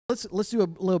Let's do a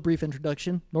little brief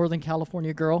introduction. Northern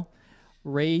California girl,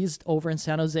 raised over in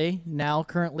San Jose, now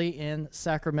currently in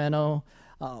Sacramento.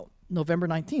 November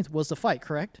 19th was the fight,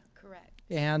 correct? Correct.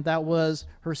 And that was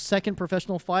her second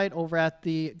professional fight over at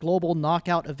the Global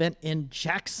Knockout event in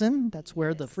Jackson. That's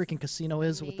where the freaking casino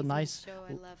is with the nice show.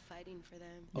 I love fighting for them.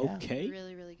 Yeah. Okay.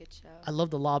 Really, really good show. I love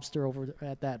the lobster over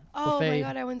at that Oh buffet. my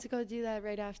God, I went to go do that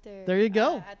right after. There you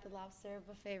go. At the lobster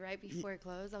buffet right before it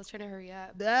closed. I was trying to hurry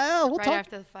up. Yeah, we'll right talk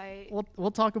after the fight.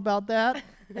 We'll talk about that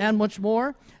and much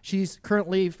more. She's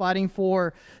currently fighting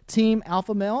for Team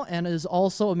Alpha Male and is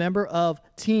also a member of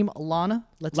Team Lana.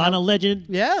 Lana Legend.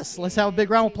 Yes, let's have a big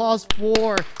round of applause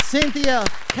for Cynthia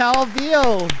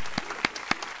Calvillo.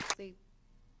 They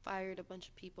fired a bunch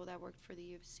of people that worked for the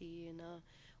UFC, and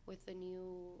with the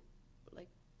new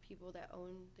people that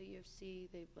own the UFC,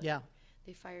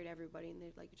 they fired everybody, and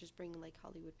they're just bringing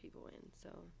Hollywood people in. So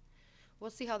we'll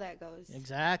see how that goes.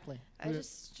 Exactly. I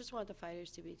just want the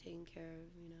fighters to be taken care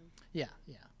of, Yeah,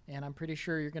 yeah. And I'm pretty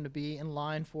sure you're going to be in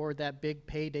line for that big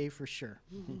payday for sure.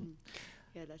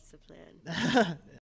 Yeah, that's the plan.